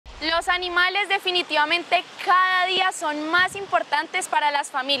Los animales definitivamente cada día son más importantes para las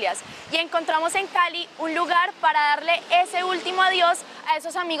familias y encontramos en Cali un lugar para darle ese último adiós a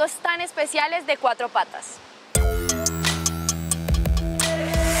esos amigos tan especiales de cuatro patas.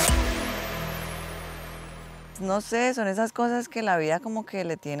 No sé, son esas cosas que la vida como que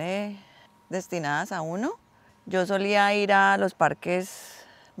le tiene destinadas a uno. Yo solía ir a los parques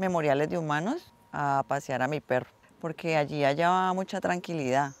memoriales de humanos a pasear a mi perro, porque allí hallaba mucha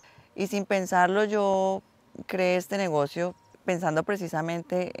tranquilidad. Y sin pensarlo yo creé este negocio pensando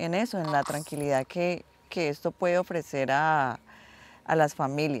precisamente en eso, en la tranquilidad que esto puede ofrecer a las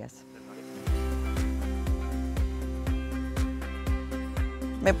familias.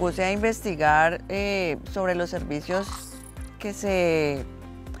 Me puse a investigar sobre los servicios que se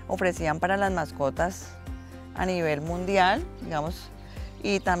ofrecían para las mascotas a nivel mundial, digamos,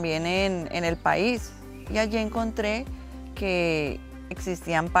 y también en el país. Y allí encontré que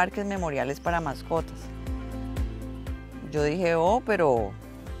existían parques memoriales para mascotas. Yo dije, oh, pero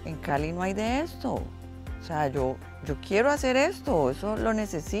en Cali no hay de esto. O sea, yo quiero hacer esto, eso lo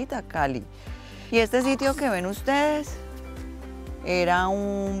necesita Cali. Y este sitio que ven ustedes era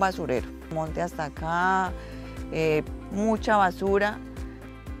un basurero. Monte hasta acá, mucha basura,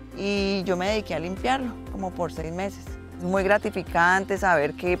 y yo me dediqué a limpiarlo como por 6 meses. Es muy gratificante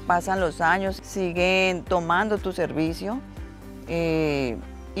saber que pasan los años, siguen tomando tu servicio.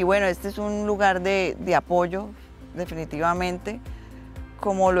 Y bueno, este es un lugar de apoyo, definitivamente.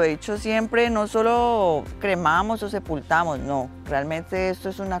 Como lo he dicho siempre, no solo cremamos o sepultamos, no. Realmente esto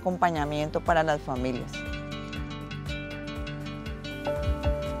es un acompañamiento para las familias.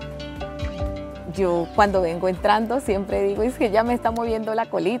 Yo cuando vengo entrando siempre digo, es que ya me está moviendo la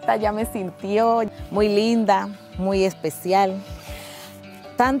colita, ya me sintió muy linda, muy especial.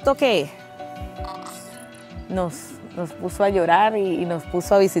 Tanto que nos puso a llorar y nos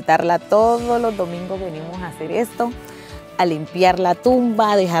puso a visitarla todos los domingos. Venimos a hacer esto, a limpiar la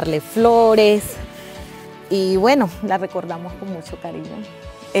tumba, a dejarle flores y bueno, la recordamos con mucho cariño.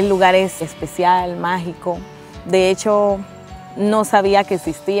 El lugar es especial, mágico. De hecho, no sabía que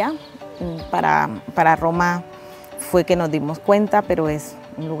existía. Para Roma fue que nos dimos cuenta, pero es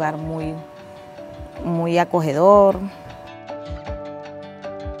un lugar muy acogedor.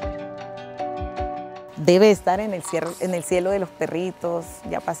 Debe estar en el cielo de los perritos,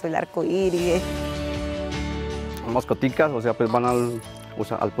 ya pasó el arco iris. Mascoticas, o sea, pues van al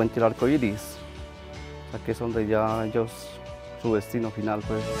puente del arco iris, o sea, que es donde ya ellos, su destino final,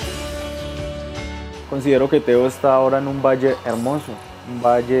 pues. Considero que Teo está ahora en un valle hermoso, un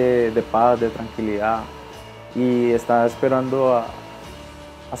valle de paz, de tranquilidad, y está esperando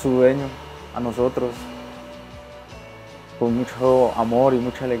a su dueño, a nosotros, con mucho amor y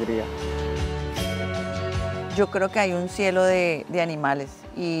mucha alegría. Yo creo que hay un cielo de animales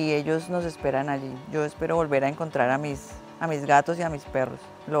y ellos nos esperan allí. Yo espero volver a encontrar a mis gatos y a mis perros.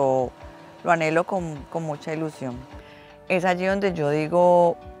 Lo anhelo con mucha ilusión. Es allí donde yo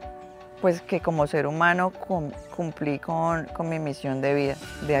digo pues que como ser humano cumplí con mi misión de vida,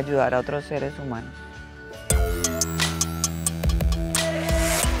 de ayudar a otros seres humanos.